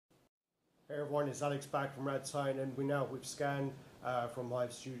Hey everyone, it's Alex back from RaddTitan, and we're now with Skan from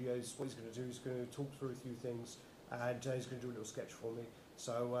Hive Studios. What he's going to do is going to talk through a few things, and he's going to do a little sketch for me.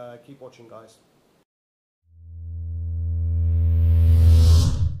 So keep watching, guys.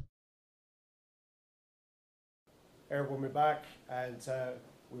 Hey everyone, we're back, and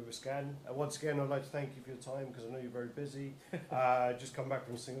we're with Skan. Once again, I'd like to thank you for your time because I know you're very busy. Just come back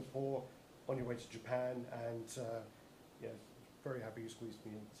from Singapore, on your way to Japan, and yeah. Very happy you squeezed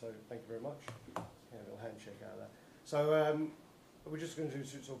me in, so thank you very much. Yeah, a little handshake out of that. So we're just going to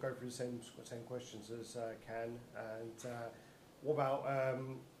sort of go through the same questions as Can. And what about,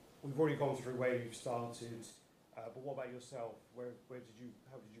 we've already gone through where you've started, but what about yourself? How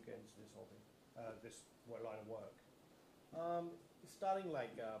did you get into this hobby, this line of work? Starting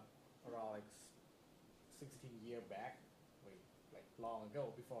like around like 16 years back, like long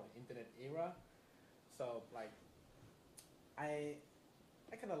ago, before the internet era. So like I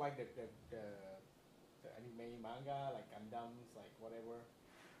kind of like the anime manga, like Gundams, like whatever,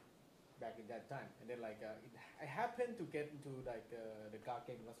 back in that time. And then like I happened to get into like the card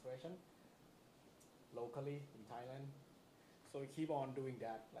game illustration locally in Thailand. So I keep on doing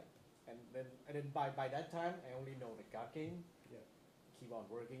that, like, and then by that time I only know the card game. Yeah. Keep on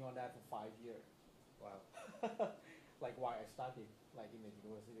working on that for 5 years. Wow. Like why I started like in the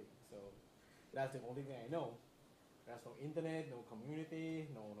university. So that's the only thing I know. There's no internet, no community,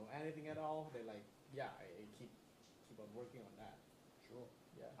 no anything at all. They're like, yeah, I keep on working on that. Sure.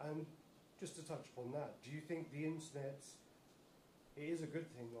 Yeah. Just to touch upon that, do you think the internet, it is a good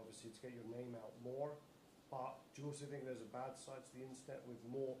thing, obviously, to get your name out more, but do you also think there's a bad side to the internet with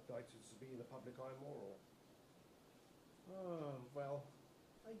more, like, to be in the public eye more, or? Well,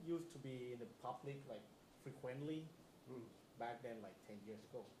 I used to be in the public, like, frequently, back then, like, 10 years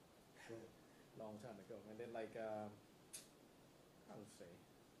ago. Sure. Long time ago. And then, like, how to say,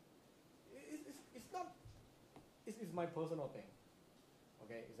 it's not, it's my personal thing.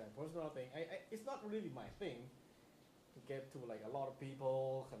 Okay, it's my personal thing. It's not really my thing to get to like a lot of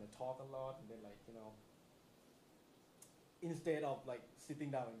people, kind of talk a lot, and then like, you know, instead of like sitting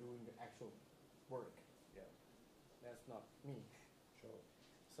down and doing the actual work. Yeah. That's not me. Sure.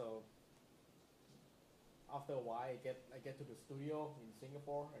 So after a while, I get to the studio in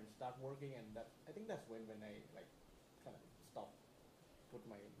Singapore and start working, and that I think that's when I like kind of stopped put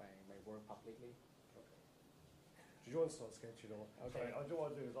my work publicly. Do you want to start sketching or? Okay. So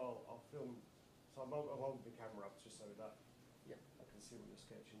what I'll do is I'll film. So I'll hold the camera up just so that I can see what you're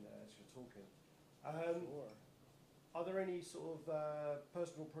sketching there as you're talking. Sure. Are there any sort of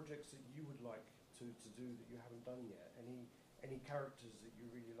personal projects that you would like to do that you haven't done yet? Any characters that you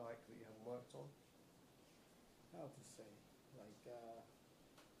really like that you haven't worked on? How to say, like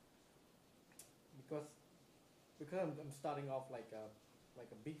because I'm starting off like a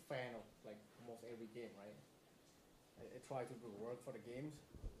big fan of like almost every game, right? I try to do work for the games.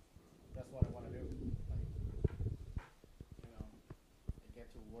 That's what I want to do. Like, you know, I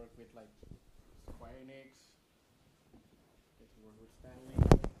get to work with like Square Enix, get to work with Stanley,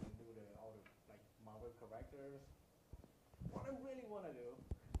 and do all the like Marvel characters. What I really want to do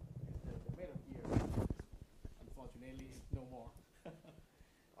is the Metal Gear. Unfortunately, it's no more.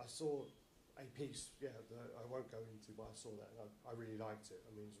 I saw a piece, I won't go into, but I saw that and I really liked it.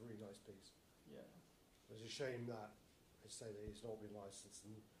 I mean, it's a really nice piece. Yeah. It's a shame that they say that it's not been licensed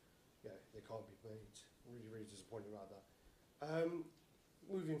and they can't be made. Really, really disappointed about that.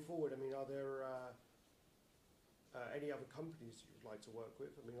 Moving forward, I mean, are there any other companies you'd like to work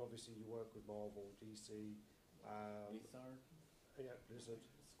with? I mean, obviously you work with Marvel, DC, Blizzard. Yeah, Blizzard.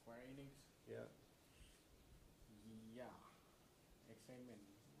 Square Enix. Yeah. Yeah. XM and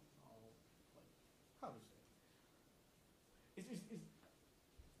all, like, how to say?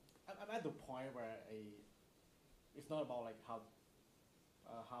 I'm at the point where it's not about like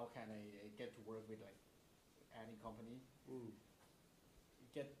how can I get to work with like any company.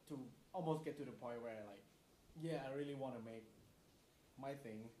 Almost get to the point where like, I really want to make my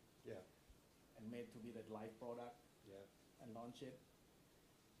thing. Yeah. And made to be the live product. Yeah. And launch it.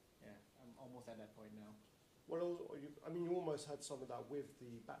 Yeah, I'm almost at that point now. Well, you almost had some of that with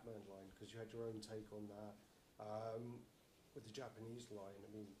the Batman line because you had your own take on that. With the Japanese line, I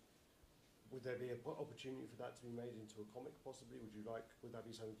mean, would there be an opportunity for that to be made into a comic possibly? Would that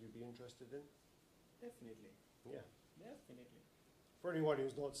be something you'd be interested in? Definitely. Yeah. Definitely. For anyone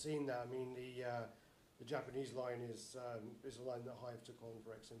who's not seen that, I mean, the Japanese line is a line that Hive took on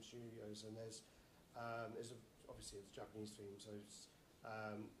for XM Studios, and there's obviously it's a Japanese theme, so it's,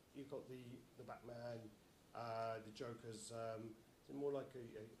 you've got the Batman, the Joker's, is it more like a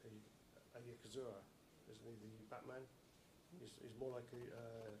Yakuza, isn't he, the Batman? He's more like a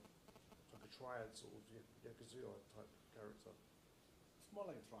triad sort of Yakuza type character. It's more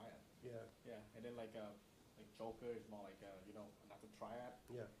like a triad. Yeah. Yeah, and then like Joker is more like another triad,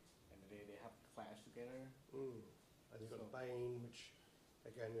 Yeah. and they have clash together. Mm. And you've got So- Bane, which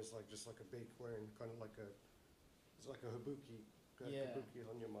again is like just like a big wearing kind of like it's like a Habuki. Yeah. Kabuki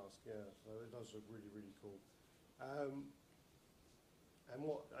on your mask, yeah. So it does look really, really cool. And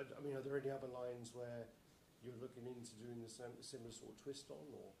I mean, are there any other lines where you're looking into doing the similar sort of twist on,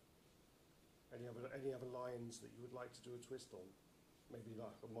 or any other lines that you would like to do a twist on? Maybe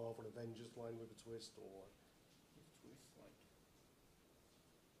like a Marvel Avengers line with a twist, or Twist like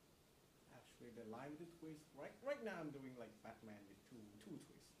actually the line with the twist. Right now I'm doing like Batman with two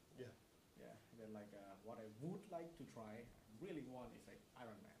twists. yeah, Yeah, and then like what I would like to try, really want is like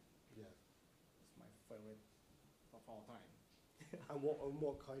Iron Man. yeah. It's my favorite of all time. And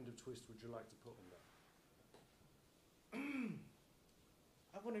what kind of twist would you like to put on that?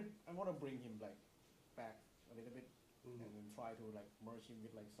 I wanna bring him like back a little bit Mm. and then try to like merge him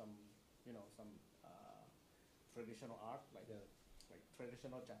with like some traditional art like Yeah.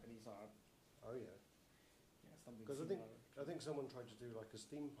 traditional Japanese art. Oh yeah. Yeah, something Because similar. I think someone tried to do like a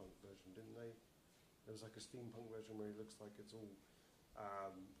steampunk version, didn't they? There was like a steampunk version where it looks like it's all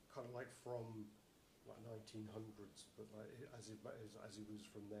kind of like from like 1900s, but like as he was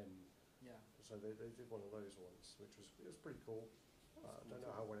from then. Yeah. So they did one of those ones, which was pretty cool. I don't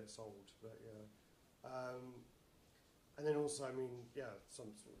know how well it sold, but yeah. And then also, I mean, yeah,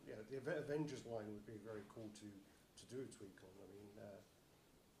 the Avengers line would be very cool to do a tweak on. I mean,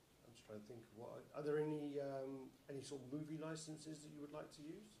 I'm just trying to think. Are there any sort of movie licenses that you would like to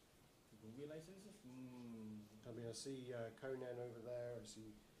use? Movie licenses? I mean, I see Conan over there. I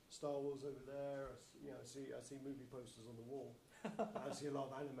see Star Wars over there. I see movie posters on the wall. I see a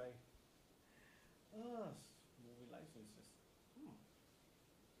lot of anime. Movie licenses.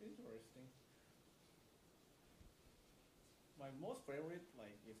 Interesting. My most favorite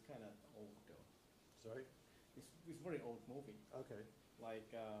is kind of old though. Sorry. It's very old movie. Okay. Like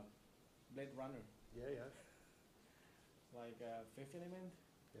Blade Runner. Yeah. Like Fifth Element.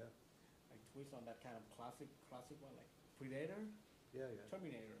 Yeah. Like twist on that kind of classic one, like Predator, Yeah.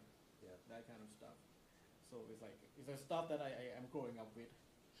 Terminator, Yeah. that kind of stuff. So it's the stuff that I am growing up with,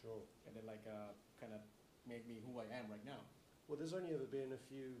 Sure. and then kind of made me who I am right now. Well, there's only ever been a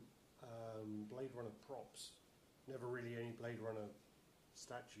few Blade Runner props. Never really any Blade Runner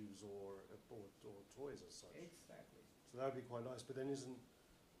statues or toys as such. Exactly. So that would be quite nice. But then isn't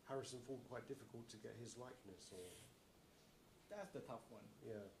Harrison Ford quite difficult to get his likeness? Or That's the tough one.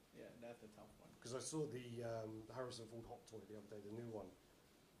 yeah, That's the tough one. because I saw the Harrison Ford hot toy the other day, the new one,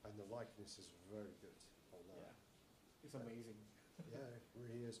 and the likeness is very good on that. Yeah, it's amazing. Yeah, it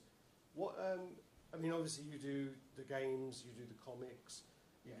really is. What I mean, obviously you do the games, you do the comics,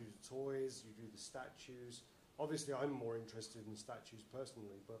 you do the toys, you do the statues. Obviously, I'm more interested in statues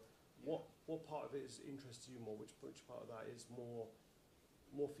personally, but Yeah. what part of it interests you more? Which part of that is more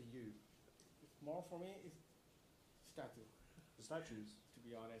for you? It's more for me is statue. The statues. To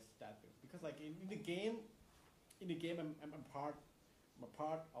be honest, statue. Because like in the game, I'm a part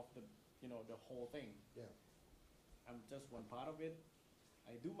of the the whole thing. Yeah. I'm just one part of it.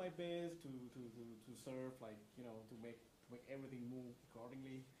 I do my best to serve to make everything move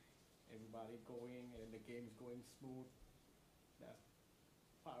accordingly. Everybody going and the game is going smooth. That's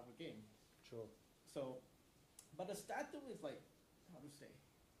part of the game. Sure. So, but the statue is like, how to say,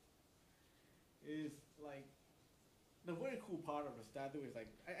 is like, the very cool part of the statue is like,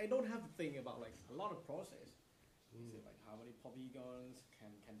 I don't have to think about like a lot of process. Is it like how many polygons,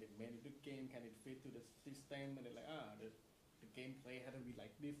 can they manage the game, can it fit to the system, and they're like, the gameplay had to be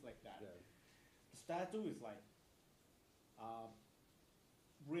like this, like that. Yeah. The statue is like,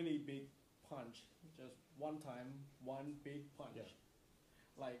 really big punch, just one time, one big punch. Yeah.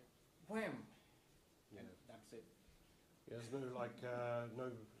 Like, wham! Yeah. And that's it. Yeah, there's no no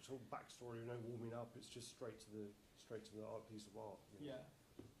sort of backstory, no warming up. It's just straight to the art piece of art. You know? Yeah.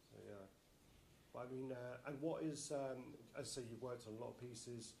 So yeah. But I mean, and what is? As I say, you've worked on a lot of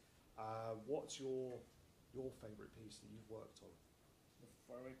pieces. What's your favourite piece that you've worked on? The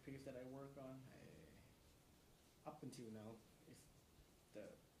favorite piece that I work on, up until now, is the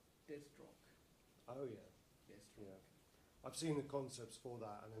Deathstroke. Oh yeah. Deathstroke. Yeah. I've seen the concepts for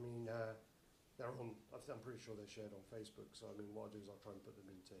that, and I mean, they're on. I'm pretty sure they're shared on Facebook. So I mean, what I do is I'll try and put them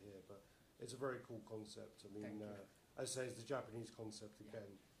into here. But it's a very cool concept. I mean, Thank you. as I say, it's the Japanese concept Yeah.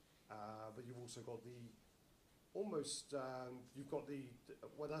 again. But you've also got the almost. You've got the.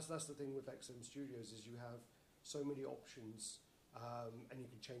 Well, that's the thing with XM Studios is you have so many options, and you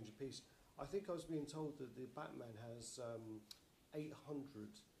can change a piece. I think I was being told that the Batman has 800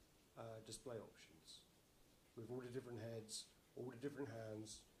 display options with all the different heads, all the different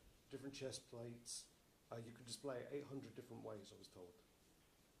hands, different chest plates. You could display 800 different ways, I was told.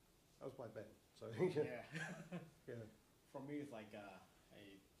 That was by Ben. So Yeah. yeah. For me, it's like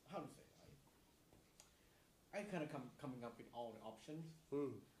how to say, I kind of coming up with all the options.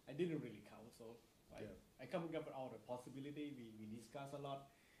 I didn't really count, so like I coming up with all the possibility. We discuss a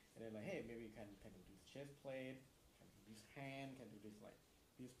lot, and then like, hey, maybe you can do this chest plate, can do this hand, can do this like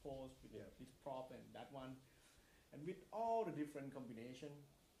this pose with this prop and that one, and with all the different combination,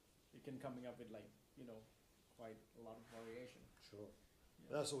 you can coming up with like quite a lot of variation. Sure.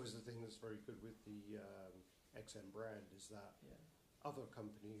 That's always the thing that's very good with the XM brand is that other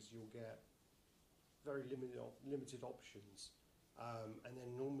companies you'll get very limited options, and then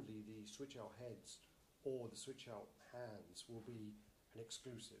normally the switch out heads or the switch out hands will be an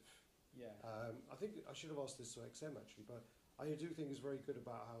exclusive. Yeah. I think I should have asked this to XM actually, but I do think it's very good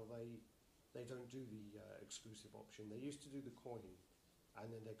about how they don't do the exclusive option. They used to do the coin,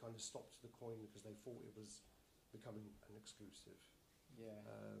 and then they kind of stopped the coin because they thought it was becoming an exclusive. Yeah.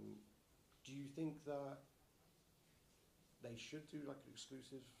 Do you think that they should do like an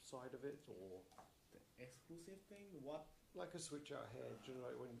exclusive side of it, or the exclusive thing? What? Like a switch out head? You know,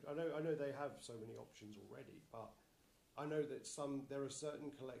 like when I know they have so many options already, but I know that there are certain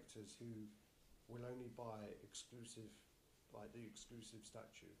collectors who will only buy exclusive, like the exclusive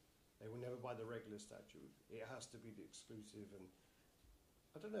statue. They will never buy the regular statue. It has to be the exclusive, and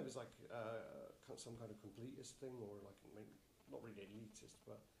I don't know if it's like some kind of completist thing or like not really elitist,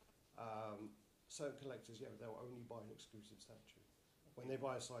 but certain collectors, they'll only buy an exclusive statue. When they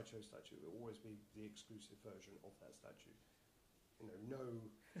buy a Sideshow statue, it will always be the exclusive version of that statue. No.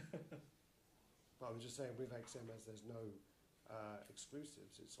 But I'm just saying, with XM, as there's no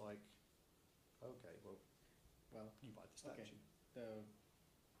exclusives, it's like, okay, well, you buy the statue. Okay.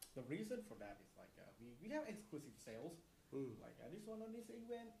 The reason for that is like we have exclusive sales, like this one on this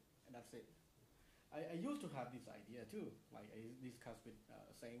event, and that's it. I used to have this idea too, like I discussed with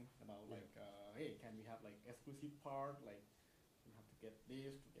saying about like, hey, can we have like exclusive part, like you have to get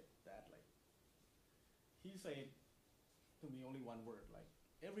this to get that, like he said to me only one word, like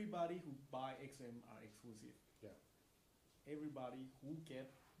everybody who buy XM are exclusive. Yeah. Everybody who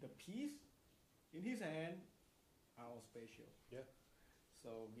get the piece in his hand are all special. Yeah.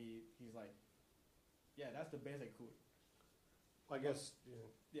 So he's like, yeah, that's the best I could. I guess,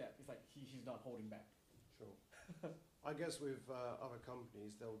 yeah, it's like he's not holding back. Sure. I guess with other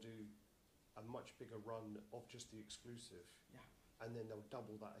companies, they'll do a much bigger run of just the exclusive. Yeah. And then they'll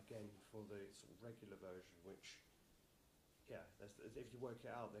double that again for the sort of regular version, which, if you work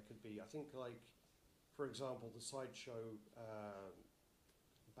it out, there could be, I think, like, for example, the Sideshow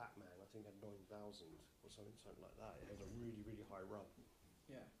Batman, I think, had 9,000 or something like that. It had a really, really high run.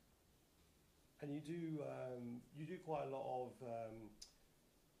 Yeah. And you do quite a lot of,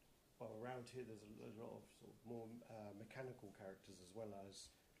 around here there's a lot of sort of more mechanical characters as well as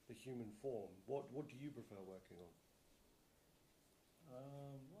the human form. What do you prefer working on?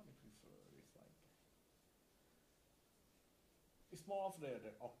 What I prefer is like, it's more of the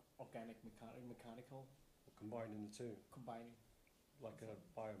organic mechanical. Or combining the two? Combining. Like a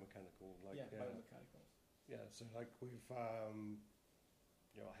biomechanical? Like, biomechanical. Yeah, so like with,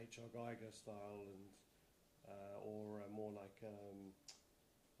 H.R. Geiger style and, or more like,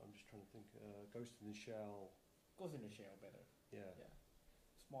 I'm just trying to think, Ghost in the Shell. Ghost in the Shell better. Yeah. Yeah.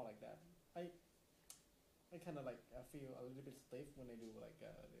 It's more like that. I kind of like, I feel a little bit stiff when I do like,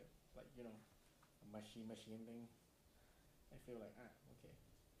 a machine thing. I feel like, okay.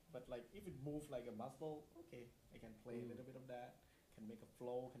 But like, if it moves like a muscle, okay, I can play a little bit of that, can make a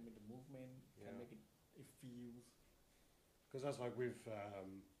flow, can make the movement, can make it feels. Because that's like with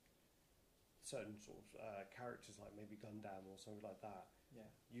certain sort of characters, like maybe Gundam or something like that. Yeah.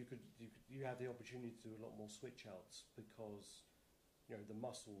 You have the opportunity to do a lot more switch outs because, the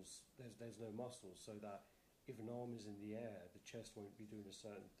muscles, there's no muscles, so that if an arm is in the air, the chest won't be doing a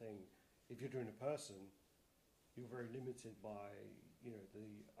certain thing. If you're doing a person, you're very limited by, the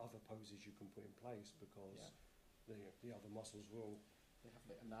other poses you can put in place because the other muscles will. They have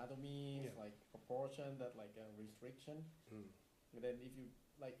like anatomy, like proportion, that like a restriction. And then if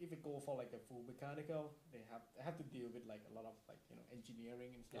you go for like a full mechanical, they have to deal with like a lot of like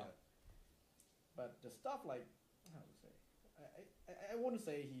engineering and stuff. Yeah. But the stuff like, how to say, I want to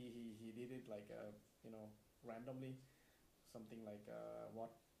say he did it like randomly, something like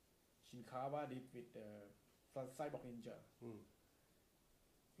what Shinkawa did with the Cyborg Ninja.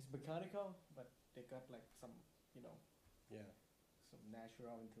 It's mechanical, but they got like some some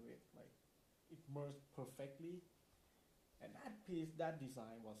natural into it, like it merged perfectly. And that piece, that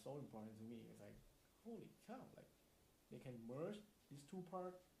design was so important to me. It's like, holy cow! Like they can merge these two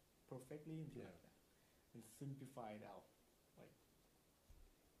parts perfectly into Yeah. like that and simplify it out. Like,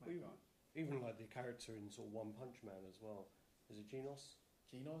 my Well, God, even like the character in sort of One Punch Man as well. Is it Genos?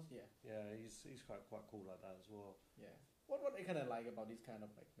 Genos, yeah, Yeah, he's quite cool like that as well. yeah. What I kind of like about this kind of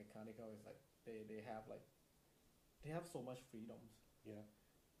like mechanical is like they have like they have so much freedoms Yeah,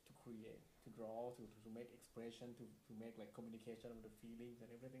 to create, to draw, to make expression, to make like communication of the feelings and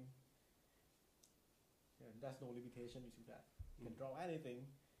everything. Yeah, there's no limitation to that. You can Mm. draw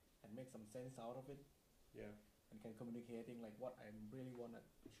anything and make some sense out of it yeah, and can communicating like what I really want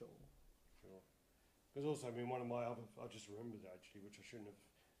to show. sure. Because also, I mean, one of my other, I just remembered actually, which I shouldn't have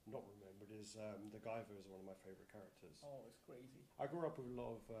not remembered, is the Guyver is one of my favourite characters. Oh, it's crazy. I grew up with a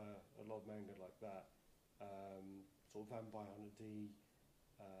lot of manga like that. Sort of Vampire Hunter D,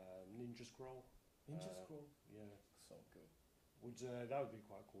 Ninja Scroll. Ninja Scroll, Yeah, so good. that would be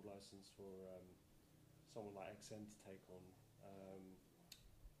quite a cool license for someone like XN to take on.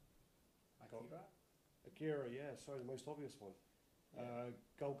 Go- Akira? Akira, yeah, sorry, the most obvious one. Yeah.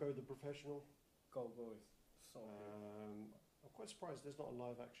 Golgo the Professional. Go is so good. I'm quite surprised there's not a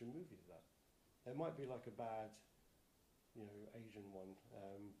live action movie of that. There might be like a bad, Asian one,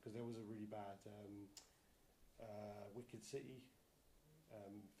 because there was a really bad Wicked City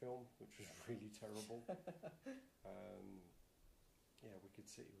film, which was really terrible. Yeah, Wicked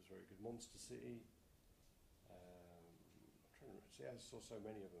City was very good. Monster City. I'm trying to remember. See, I saw so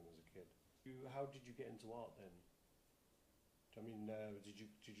many of them as a kid. How did you get into art then? I mean, did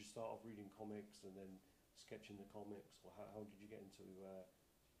you start off reading comics and then sketching the comics, or how did you get into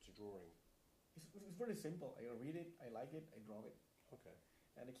to drawing? It's very simple. I read it, I like it, I draw it, Okay.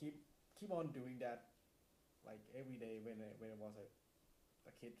 and I keep on doing that, like every day when I was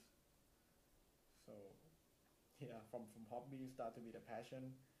a kid. So, yeah, from hobby start to be the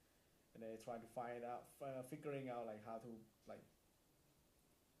passion, and then I try to find out, figuring out like how to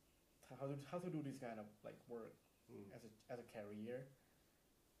do this kind of like work as a career.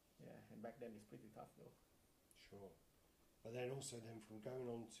 Yeah, and back then it's pretty tough though. Sure. But then also from going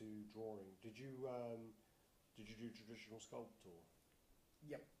on to drawing, did you do traditional sculpt or?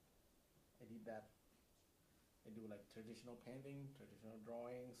 Yep, I did that. I do like traditional painting, traditional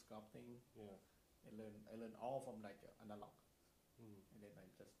drawing, sculpting. Yeah. I learned all from like analog, Mm. and then I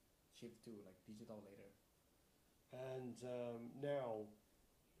just shift to like digital later. And now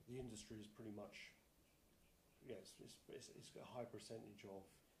the industry is pretty much, it's got a high percentage of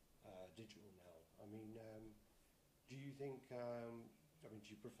digital now. I mean, do you think, do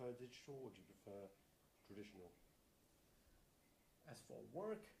you prefer digital or do you prefer traditional? As for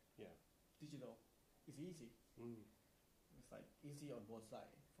work, Yeah. digital is easy. Mm. It's like easy on both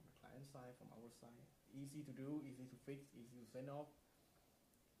sides, from the client side, from our side. Easy to do, easy to fix, easy to send off.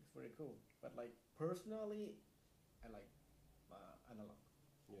 It's very cool. But like personally, I like analog.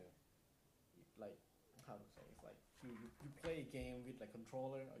 Yeah. Like, how to say, it's like you play a game with like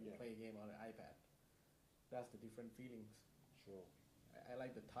controller, or you Yeah. play a game on an iPad. That's the different feelings. Sure. I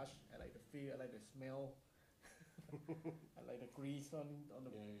like the touch, I like the feel, I like the smell. I like the grease on the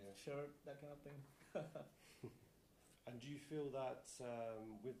Yeah. shirt, that kind of thing. And do you feel that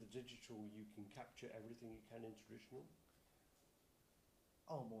with the digital you can capture everything you can in traditional?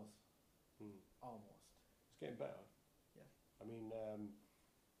 Almost. Mm. Almost. It's getting better. Yeah. I mean,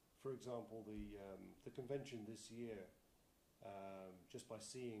 for example, the convention this year, just by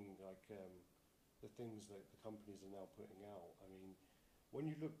seeing like the things that the companies are now putting out. I mean, when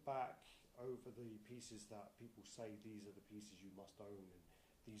you look back over the pieces that people say these are the pieces you must own and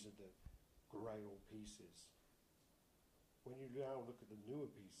these are the grail pieces. When you now look at the newer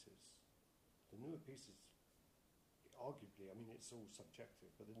pieces, arguably, I mean, it's all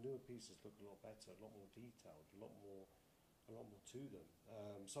subjective, but the newer pieces look a lot better, a lot more detailed, a lot more to them.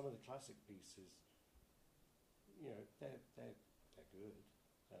 Some of the classic pieces, they're good,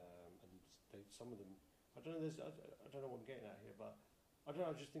 and some of them, I don't know what I'm getting at here, but I don't know.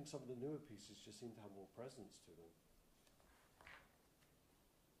 I just think some of the newer pieces just seem to have more presence to them.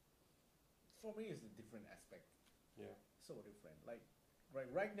 For me, it's a different aspect. Yeah. So different. Like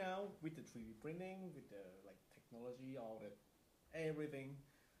right now with the 3D printing, with the like technology, all that, everything,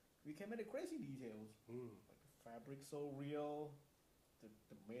 we can make the crazy details. Mm. Like the fabric so real, the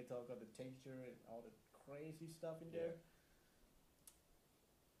metal got the texture and all the crazy stuff in there.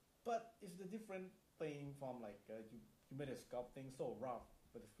 But it's the different thing from like you made a sculpting so rough,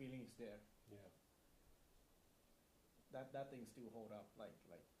 but the feeling is there. Yeah. That thing still hold up. Like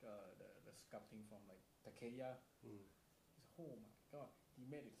the sculpting from like Takeya. Mm. Oh my god, he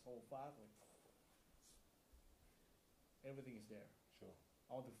made it so fast. Like, everything is there. Sure.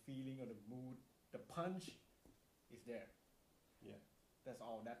 All the feeling or the mood, the punch is there. Yeah. That's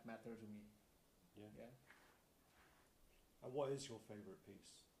all that matters to me. Yeah. Yeah. And what is your favourite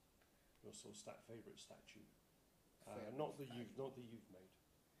piece? Your sort of favourite statue? Favorite not that statue. you've made.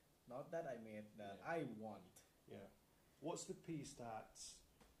 Not that I made, that Yeah. I want. Yeah. What's the piece that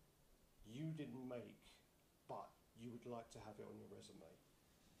you didn't make, but you would like to have it on your resume?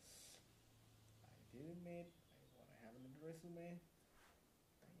 I didn't make. I want to have it in the resume.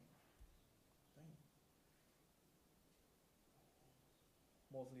 Dang.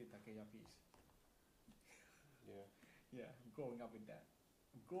 Mostly Takeya piece. Yeah. Yeah, I'm growing up with that.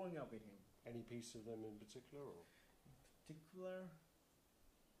 I'm growing up with him. Any piece of them in particular, or? Particular,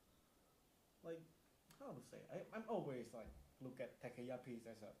 like, how to say? I'm always like look at Takeya piece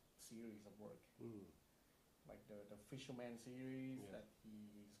as a series of work. Mm. Like the Fisherman series Yeah. that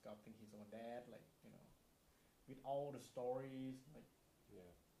he's sculpting his own dad, like, you know, with all the stories. Like,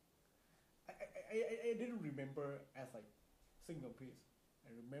 Yeah. I didn't remember as like single piece.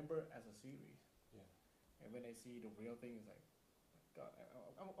 I remember as a series. Yeah. And when I see the real thing, it's like, God,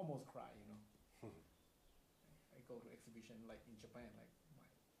 I almost cry, you know. I go to exhibition like in Japan, like, my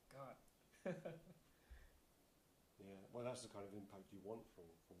God. Yeah. Well, that's the kind of impact you want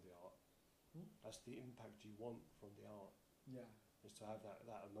from the art. Hmm? That's the impact you want from the art, Yeah. is to have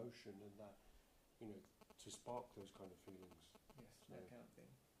that emotion and that, you know, to spark those kind of feelings. Yes, that kind of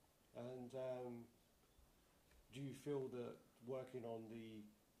thing. And do you feel that working on the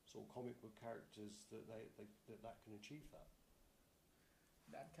sort of comic book characters that that can achieve that?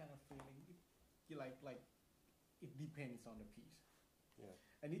 That kind of feeling, you like it depends on the piece. Yeah.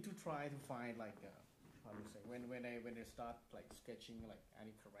 I need to try to find like how to say, when I start like sketching like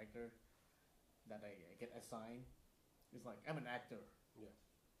any character that I get assigned, it's like I'm an actor. Yeah.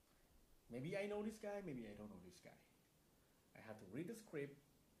 Maybe I know this guy, maybe I don't know this guy. I have to read the script,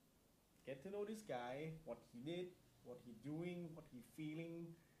 get to know this guy, what he did, what he doing, what he feeling.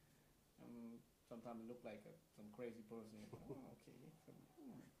 Sometimes it look like some crazy person. Oh, okay, so,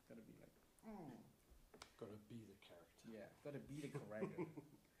 gotta be like, Gotta be the character. yeah, gotta be the character.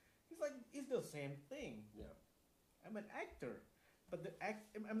 It's like it's the same thing. Yeah. I'm an actor, but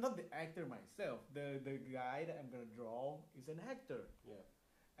I'm not the actor myself. The guy that I'm gonna draw is an actor. Yeah.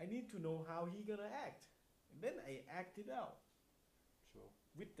 I need to know how he gonna act, and then I act it out Sure.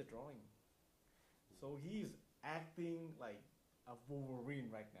 with the drawing. So he's acting like a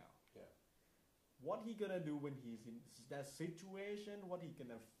Wolverine right now. Yeah. What he gonna do when he's in that situation? What he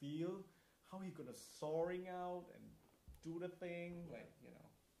gonna feel? How he gonna soaring out and do the thing? Yeah. Like, you know.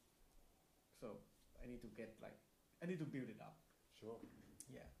 So I need to build it up. Sure.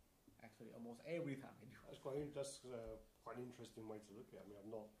 Yeah, actually, almost every time I do. That's quite an interesting way to look at it. I mean,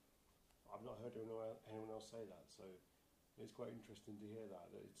 I've not heard anyone else say that, so it's quite interesting to hear that.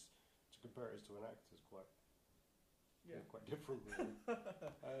 It's to compare it to an actor is quite quite different. Really.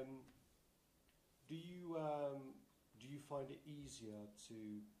 Do you find it easier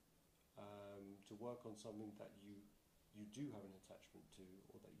to work on something that you do have an attachment to,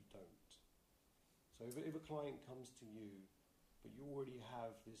 or that you don't? So if a client comes to you, but you already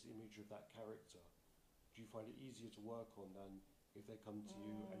have this image of that character, do you find it easier to work on than if they come to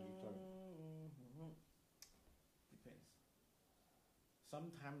you and you don't? Mm-hmm. Depends.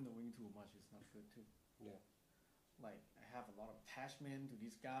 Sometimes knowing too much is not good too. Yeah. Like, I have a lot of attachment to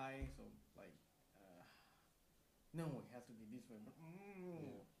this guy, so like, no, it has to be this way. But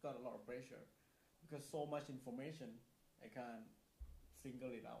got a lot of pressure because so much information, I can't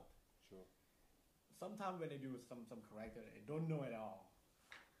single it out. Sure. Sometimes when I do some character I don't know at all.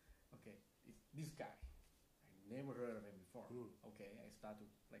 Okay, it's this guy. I never heard of him before. Okay, I start to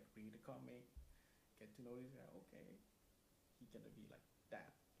like read the comic, get to know this guy. Okay, he gonna be like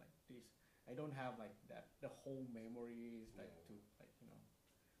that, like this. I don't have like that. The whole memories like to like, you know,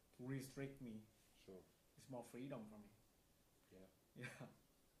 to restrict me. Sure. It's more freedom for me. Yeah. Yeah.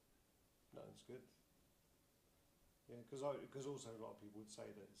 No, that's good. Yeah, because also a lot of people would say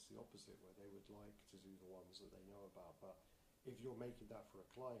that it's the opposite, where they would like to do the ones that they know about. But if you're making that for a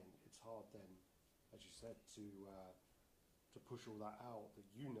client, it's hard then, as you said, to push all that out that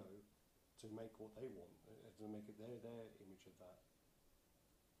you know, to make what they want, to make it their image of that.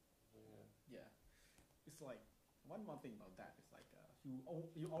 Yeah. Yeah. It's like one more thing about that is like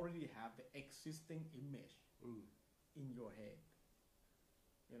you already have the existing image in your head.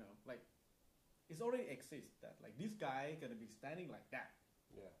 You know, like it's already exists that like this guy gonna be standing like that.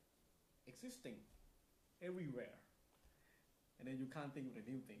 Yeah. Existing everywhere. And then you can't think of a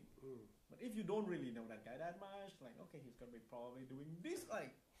new thing. But if you don't really know that guy that much, like, okay, he's gonna be probably doing this, like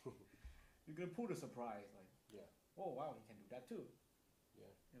you're gonna put a surprise, like, yeah, oh wow, he can do that too.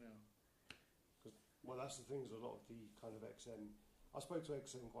 Yeah. You know. Well, that's the thing. Is a lot of the kind of XM. I spoke to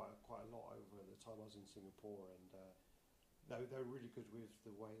XM quite a lot over the time I was in Singapore, and they're really good with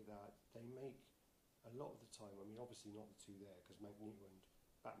the way that they make a lot of the time. I mean, obviously not the two there because Magneto and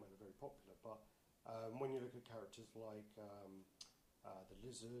Batman are very popular, but when you look at characters like the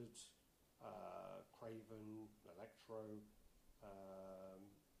Lizard, Craven, Electro,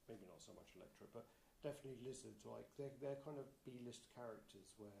 maybe not so much Electro, but definitely Lizard. Like they're kind of B-list characters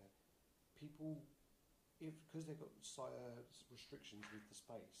where people, because they've got restrictions with the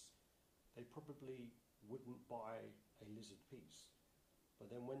space, they probably wouldn't buy a Lizard piece. But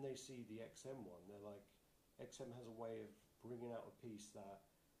then when they see the XM one, they're like, XM has a way of bringing out a piece that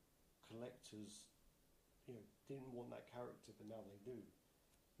collectors, didn't want that character, but now they do.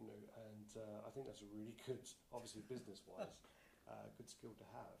 And I think that's a really good, obviously business-wise, good skill to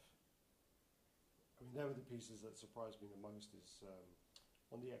have. I mean, they were the pieces that surprised me the most is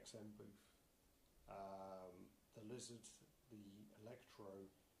on the XM booth, the Lizard, the Electro,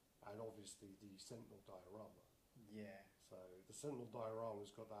 and obviously the Sentinel diorama. Yeah. So the Sentinel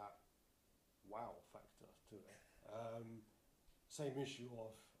diorama's got that wow factor to it. Same issue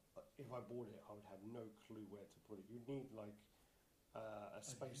of if I bought it, I would have no clue where to put it. You'd need like a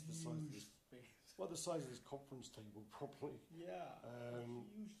space the size of this, the size of this conference table, probably. Yeah. A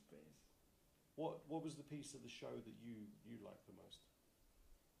huge space. What was the piece of the show that you liked the most?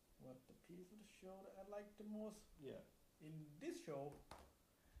 What the piece of the show that I liked the most? Yeah. In this show,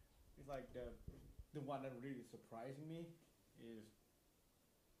 it's like the one that really surprised me is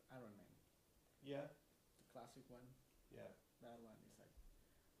Iron Man. Yeah. The classic one. Yeah. That one is like,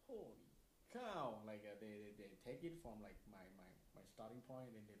 holy cow! Like they take it from like my starting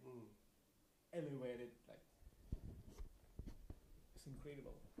point and they elevate it. Like it's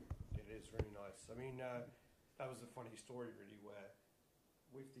incredible. It is really nice. I mean, that was a funny story really where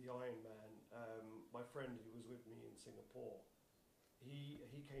with the Iron Man, my friend who was with me in Singapore, he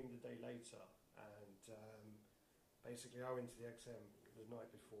came the day later, and basically I went to the XM the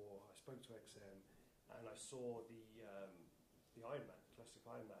night before. I spoke to XM, and I saw the Iron Man, classic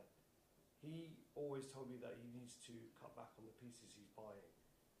Iron Man. He always told me that he needs to cut back on the pieces he's buying.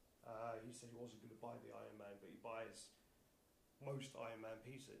 He said he wasn't going to buy the Iron Man, but he buys most Iron Man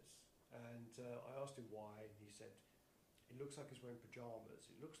pieces. And I asked him why, and he said, it looks like he's wearing pajamas,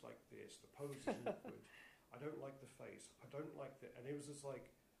 it looks like this, the pose is awkward, I don't like the face, I don't like the... And it was just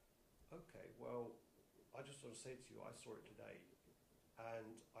like, okay, well, I just want to say to you, I saw it today,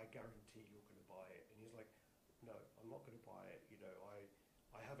 and I guarantee you're going to buy it. And he's like, no, I'm not going to buy it,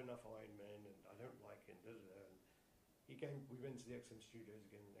 I have enough Iron Men, and I don't like it, and And we went to the XM Studios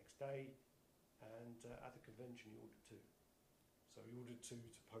again the next day, and at the convention he ordered two. So he ordered two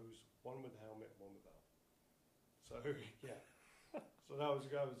to pose, one with the helmet and one without. So, yeah. So that was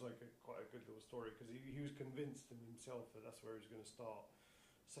like quite a good little story, because he was convinced in himself that that's where he was going to start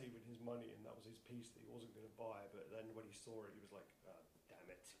saving his money, and that was his piece that he wasn't going to buy. But then when he saw it, he was like, damn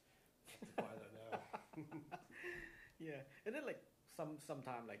it, I have to buy that now. Yeah, and then like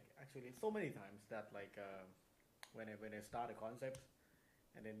sometime like actually so many times that like when I start a concept,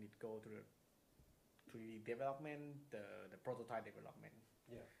 and then it go to the 3D development, the prototype development.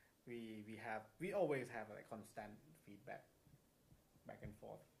 Yeah. We always have like constant feedback, back and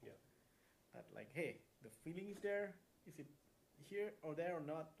forth. Yeah. That like, hey, the feeling is there. Is it here or there or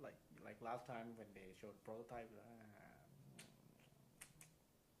not? Like last time when they showed prototype,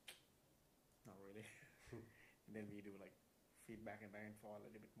 not really. And then we do like feedback and back and forth a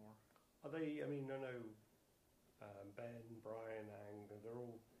little bit more. Are they? I mean, I know Ben, Brian, Ang. They're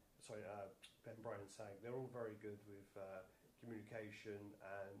all. Sorry, Ben, Brian, and Sang. They're all very good with communication.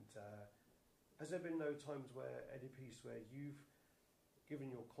 And has there been no times where any piece where you've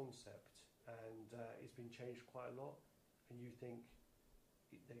given your concept and it's been changed quite a lot, and you think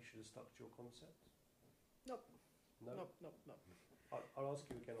they should have stuck to your concept? Nope. No. Nope. I'll ask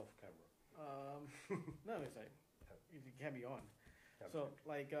you again off camera. No, it's like it can be on. Okay. So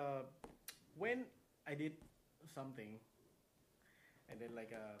like when I did something, and then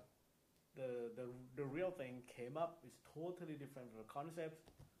like the real thing came up, is totally different from the concept.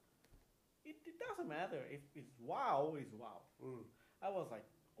 It doesn't matter if it's wow, it's wow. I was like,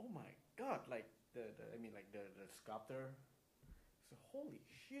 oh my god, like the sculptor. So holy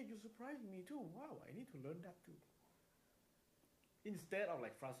shit, you surprised me too. Wow, I need to learn that too. Instead of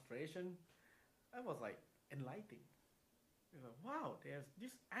like frustration, I was like enlightening. You know, wow, there's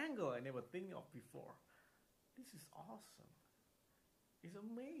this angle I never think of before. This is awesome. It's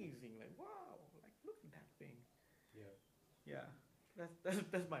amazing. Like wow, like look at that thing. Yeah. Yeah,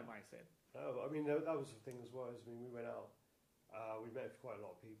 that's my mindset. No, I mean that was the thing as well. As, I mean, we went out, we met quite a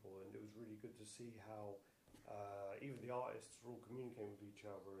lot of people, and it was really good to see how even the artists were all communicating with each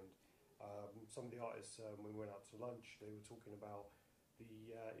other. And some of the artists, when we went out to lunch, they were talking about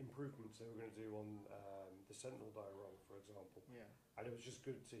the improvements they were going to do on the Sentinel diorama, for example. Yeah. And it was just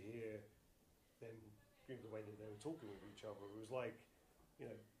good to hear them, you know, the way that they were talking with each other. It was like,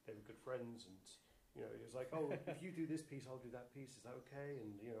 you know, they were good friends, and you know, it was like, oh, if you do this piece, I'll do that piece. Is that okay?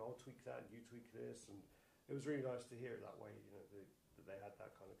 And you know, I'll tweak that, and you tweak this, and it was really nice to hear it that way. You know, that they had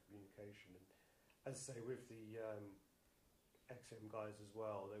that kind of communication. And as I say, with the XM guys as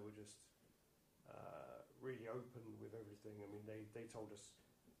well, they were just really open with everything. I mean, they told us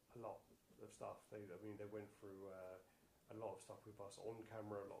a lot of stuff. They went through a lot of stuff with us on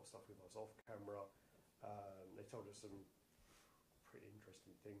camera, a lot of stuff with us off camera. They told us some pretty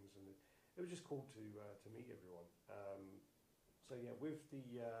interesting things, and it was just cool to meet everyone. So yeah, with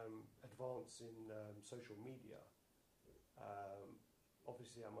the advance in social media,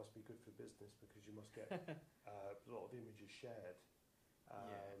 obviously that must be good for business because you must get a lot of images shared.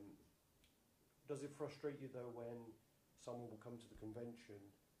 Does it frustrate you though when someone will come to the convention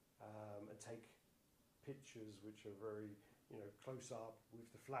and take pictures which are very, you know, close up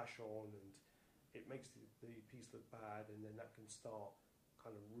with the flash on, and it makes the piece look bad, and then that can start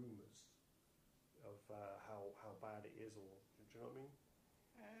kind of rumours of how bad it is, or do you know what I mean?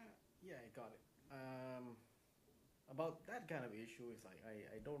 Yeah, I got it. About that kind of issue is like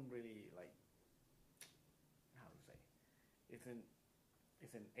I don't really like, how to say,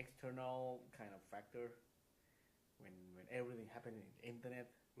 it's an external kind of factor when everything happens in the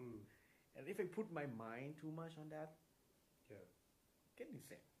internet. And if I put my mind too much on that, yeah, get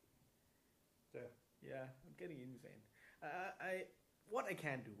insane. Yeah, I'm getting insane. What I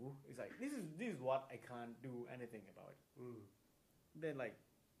can do is like this is what I can't do anything about it. Then like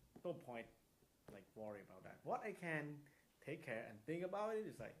no point like worry about that. What I can take care and think about it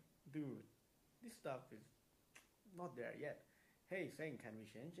is like, dude, this stuff is not there yet. Hey, saying can we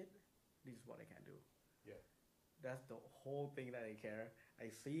change it? This is what I can do. Yeah. That's the whole thing that I care. I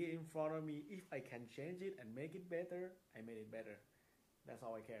see it in front of me. If I can change it and make it better, I made it better. That's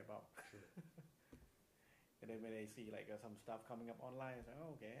all I care about. Sure. And then when I see like some stuff coming up online, I say,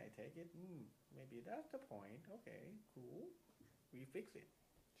 oh, okay, I take it. Maybe that's the point. Okay, cool. We fix it.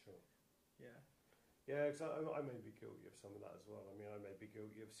 Sure. Yeah. Yeah, because I may be guilty of some of that as well. I mean, I may be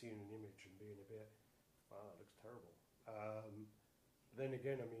guilty of seeing an image and being a bit, wow, it looks terrible. Then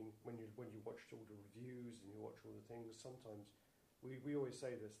again, I mean, when you watch all the reviews and you watch all the things, sometimes we always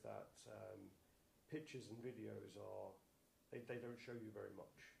say this, that pictures and videos they don't show you very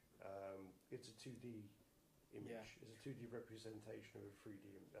much. It's a 2D image. Yeah. It's a 2D representation of a 3D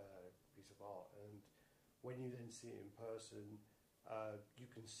piece of art, and when you then see it in person,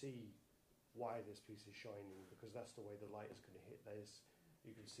 you can see why this piece is shining, because that's the way the light is going to hit this.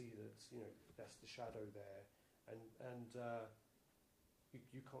 You can see that, you know, that's the shadow there, and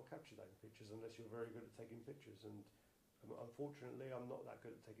you can't capture that in pictures unless you're very good at taking pictures. And unfortunately, I'm not that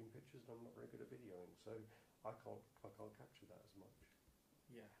good at taking pictures, and I'm not very good at videoing, so I can't capture that as much.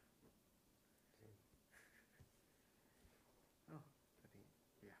 Yeah. Oh, I think,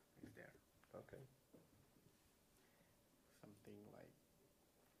 yeah, it's there. Okay. Something like,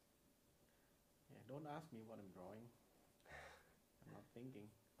 yeah, don't ask me what I'm drawing. I'm not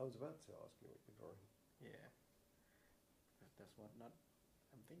thinking. I was about to ask you what you're drawing. Yeah. Because that's what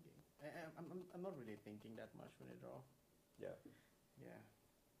I'm thinking. I'm not really thinking that much when I draw. Yeah. Yeah.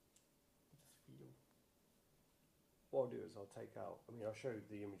 I just feel. What I'll do is I'll take out, I mean, I'll show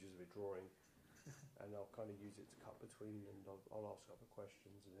the images of it drawing, and I'll kind of use it to cut between, and I'll ask other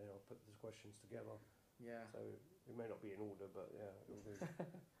questions, and then I'll put the questions together. Yeah. So it may not be in order, but yeah, it'll do.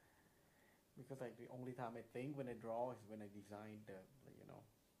 Because like the only time I think when I draw is when I design the, like, you know,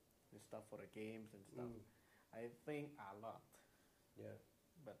 the stuff for the games and stuff. I think a lot. Yeah.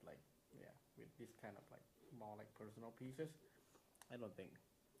 But like, yeah, with this kind of like more like personal pieces, I don't think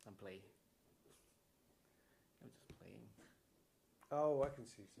I'm playing. I'm just playing. Oh, I can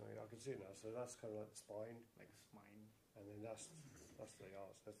see something. I can see it now. So that's kind of like the spine, like spine, and then that's the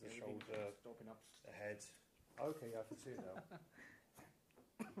arse. That's the everything shoulder, just open up. the head. Okay, I can see it now.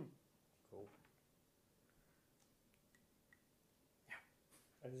 Cool. Yeah.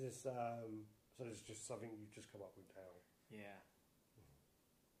 And is this so? It's just something you've just come up with now. Yeah.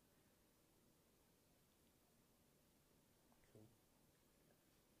 Cool.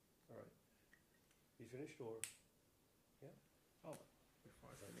 All right. You finished, or? Yeah. Oh,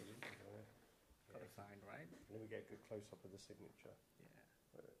 before I finish, got a sign, right? And then we get a good close up of the signature. Yeah.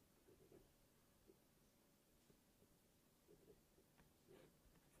 Right.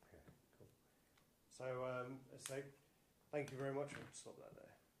 Okay, cool. So thank you very much. I'll stop that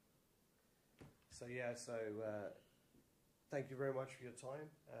there. So yeah, thank you very much for your time,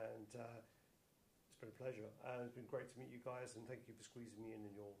 and it's been a pleasure. And it's been great to meet you guys, and thank you for squeezing me in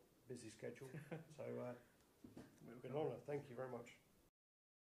your busy schedule. So it's been an honour. Thank you very much.